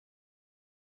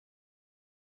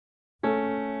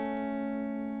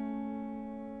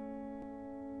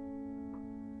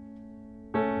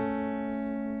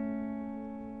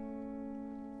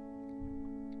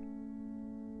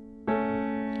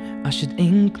should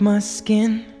ink my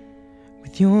skin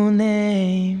with your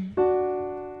name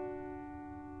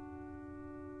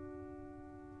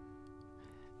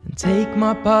and take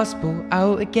my passport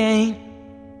out again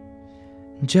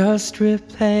and just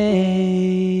replace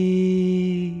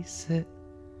it.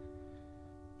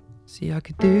 See, I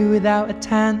could do without a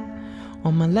tan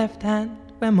on my left hand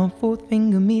where my fourth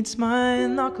finger meets my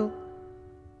knuckle.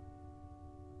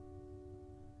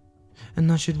 And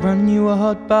I should run you a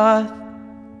hot bath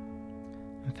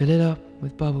and fill it up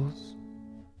with bubbles.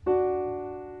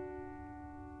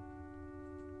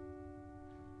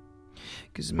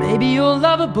 'Cause maybe you're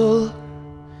lovable,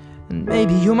 and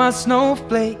maybe you're my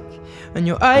snowflake, and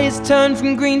your eyes turn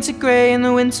from green to grey. In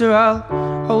the winter I'll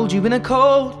hold you in a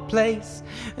cold place,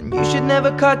 and you should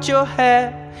never cut your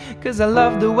hair, 'cause I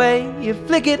love the way you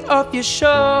flick it off your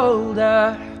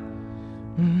shoulder.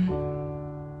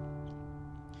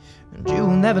 And you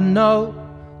will never know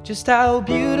just how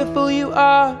beautiful you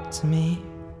are to me.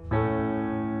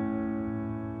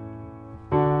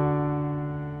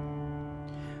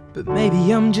 But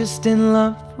maybe I'm just in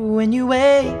love when you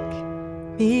wake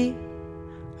me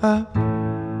up.